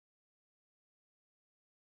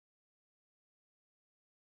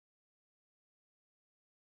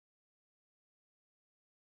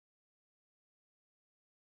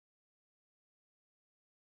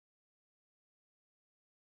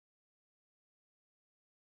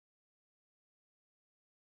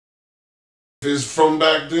If it's from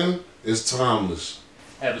back then, it's timeless.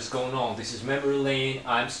 Hey, what's going on? This is Memory Lane.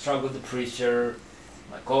 I'm Struggle the Preacher.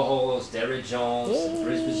 My co-host, Derek Jones, and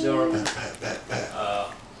Chris Reserve.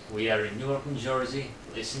 We are in Newark, New Jersey,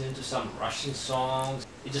 listening to some Russian songs.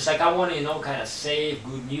 It's just like I want to, you know, kind of save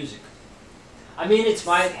good music. I mean, it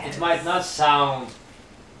might not sound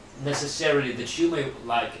necessarily that you may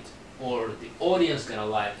like it or the audience gonna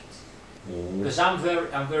like it, because I'm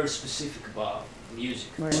very specific about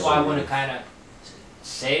music. Right. So I want to kind of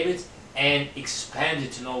save it and expand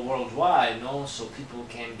it to know worldwide, you know, so people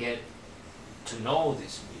can get to know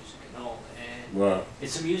this music, you know. And Right.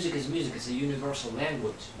 it's music. It's a universal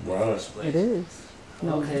language. Right. It is.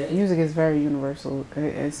 No, Okay. music is very universal.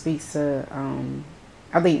 It speaks to,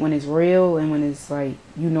 I think when it's real and when it's like,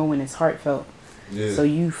 you know, when it's heartfelt. Yeah. So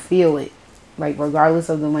you feel it, like regardless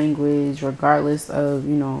of the language, regardless of,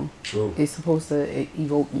 you know, True. it's supposed to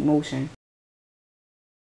evoke emotion.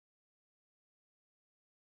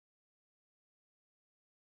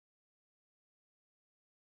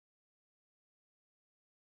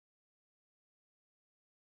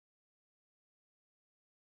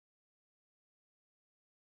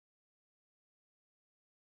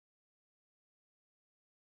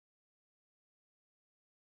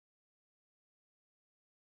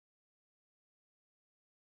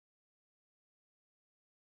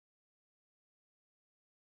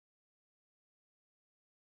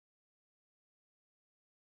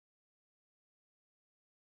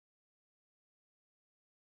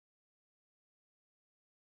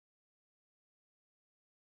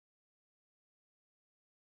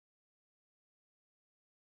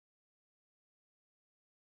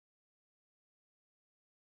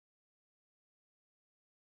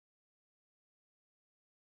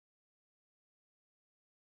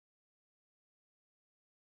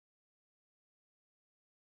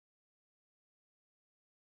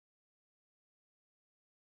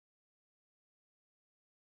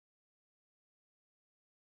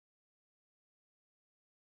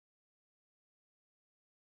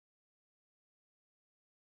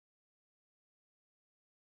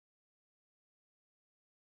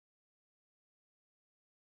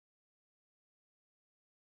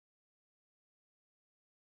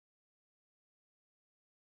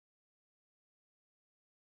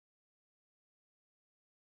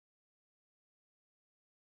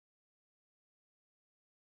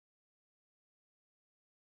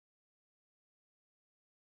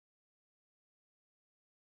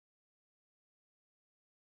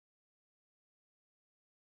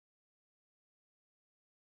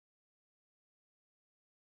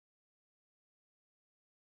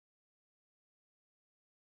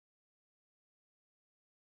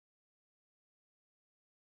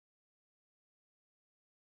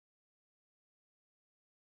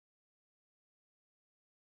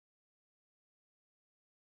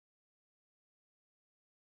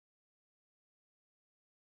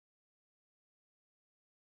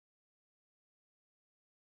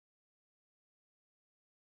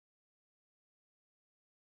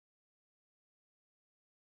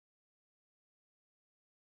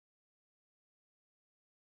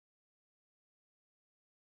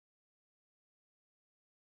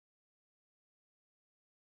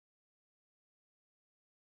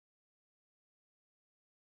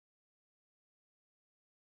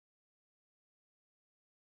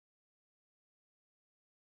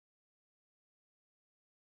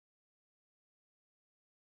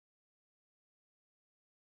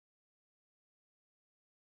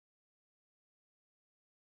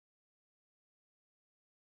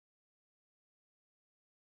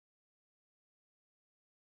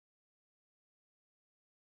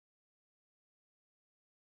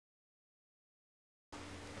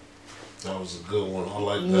 That was a good one. I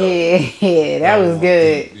like that. Yeah, that was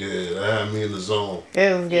good. Yeah, that had me in the zone.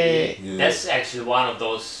 It was good. Yeah. That's actually one of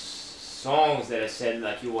those songs that I said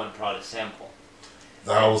like you want to probably sample.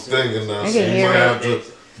 I was thinking that, I so can you hear might it. have to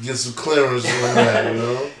get some clearance on that, you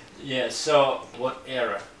know? Yeah. So what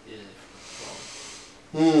era is it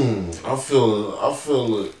from? I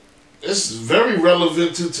feel it. It's very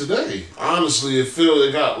relevant to today. Honestly,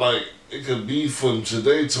 it got like, it could be from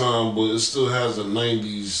today time, but it still has a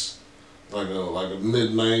 90s, like a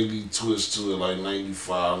mid-90s twist to it, like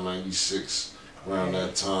 95, 96, around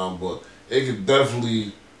that time. But it could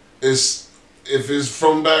definitely, if it's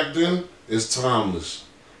from back then, it's timeless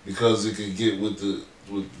because it could get with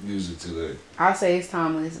music today. I'll say it's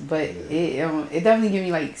timeless, but it definitely give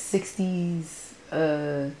me like 60s,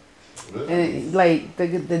 and like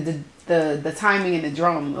the timing and the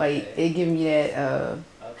drum, like it give me that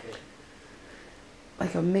Okay.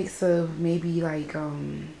 like a mix of maybe like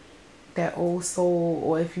that old soul,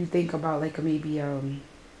 or if you think about like a maybe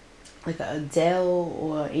like a Adele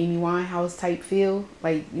or Amy Winehouse type feel,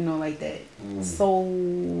 like like that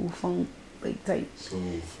soul funk like type.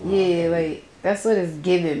 Yeah, like that's what it's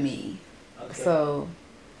giving me. Okay. So.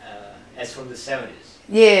 As from the 70s.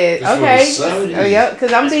 Yeah. It's Okay. Oh, yeah.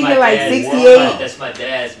 Because I'm thinking like dad, 68. That's my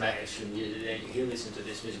dad's actually. He listened to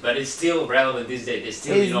this music, but it's still relevant these days. They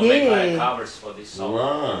still make like covers for this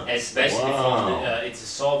song, especially from it's a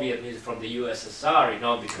Soviet music from the USSR.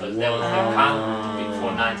 Because that was the country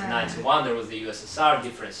before 1991. There was the USSR,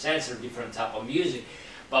 different censor, different type of music.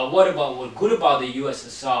 But what good about the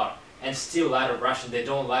USSR? And still, a lot of Russians, they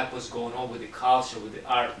don't like what's going on with the culture, with the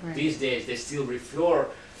art. Right. These days, they still refer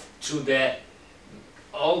to that.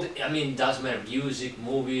 Doesn't matter, music,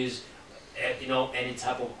 movies, any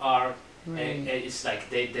type of art. Right. And it's like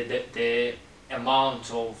the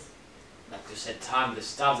amount of, like you said, time, the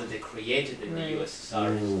stuff that they created in the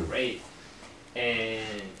USSR is great.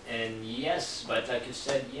 And yes, but like you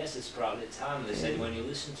said, yes, it's probably timeless. And when you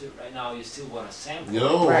listen to it right now, you still want to sample.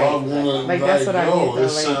 Yo, right. I want like that's what I get. It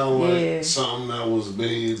sounds like something that was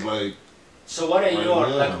made like. So what are your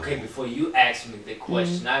okay? Before you ask me the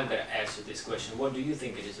question, I'm gonna ask you this question. What do you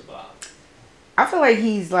think it is about? I feel like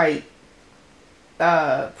he's like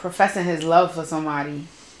professing his love for somebody,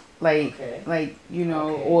 like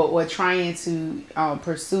or trying to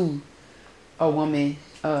pursue a woman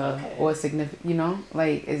or significant.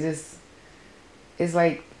 Like it's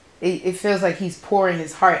like it feels like he's pouring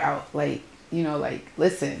his heart out, like like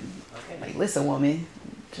listen, like listen, woman,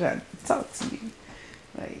 I'm trying to talk to you,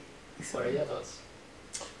 like. What are your thoughts?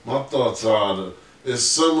 My thoughts are it's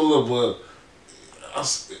similar, but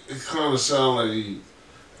it kind of sounds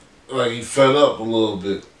like he fed up a little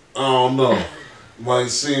bit. I don't know. Might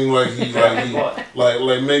seem like he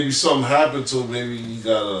like maybe something happened to him.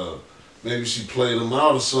 Maybe she played him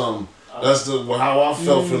out or something. That's how I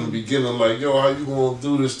felt from the beginning. Like, yo, how you gonna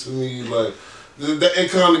do this to me? Like, it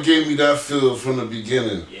kind of gave me that feel from the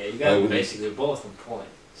beginning. Yeah, you got basically both on point.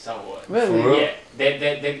 Somewhat. Really? Yeah.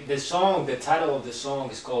 The song, the title of the song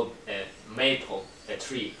is called Maple, a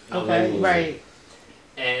tree. Okay, right.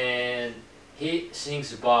 And he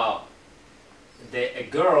sings about a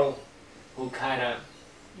girl who kind of,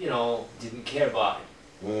 didn't care about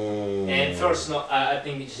him. And first, I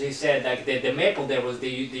think she said like the Maple there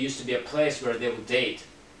used to be a place where they would date.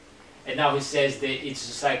 And now he says that it's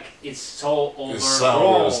just like it's so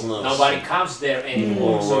overgrown. Nobody comes there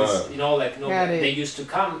anymore. So it's, they used to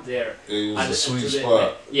come there. It was a sweet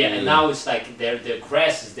spot. And now it's like the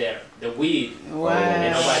grass is there, the weed, and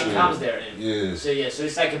nobody comes there anymore. So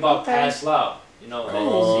it's like about past love.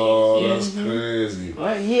 That's crazy.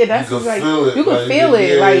 Well, yeah, that's like you can feel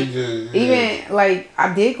it. Like even like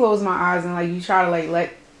I did close my eyes and like you try to like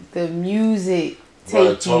let the music take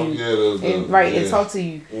and talk to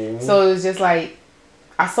you. So it was just like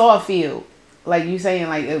I saw a field, like you saying,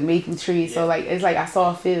 like a maple tree. So like it's like I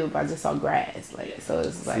saw a field, but I just saw grass. Like so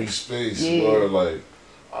it's like free space or like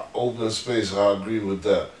open space. I agree with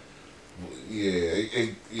that.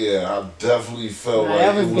 I definitely felt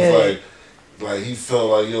like it was like he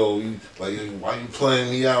felt like, yo, why you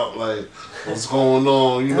playing me out? Like, what's going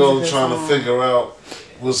on? Trying to figure out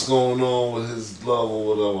what's going on with his love or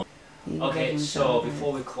whatever. Okay, so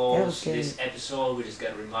before we close this episode, we just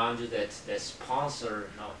got to remind you that the sponsor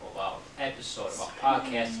of our episode, of our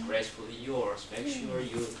podcast, Gracefully Yours. Make sure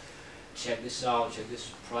you check this out, check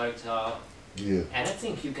this product out. Yeah. And I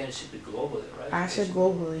think you can ship it globally, right? I ship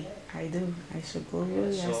globally. I do. I ship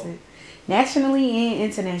globally. I ship nationally and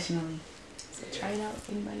internationally. So try it out.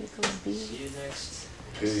 Anybody that goes big. See you next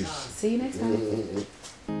Peace. time. See you next time.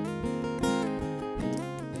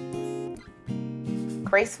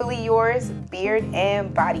 Gracefully Yours Beard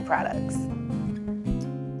and Body Products.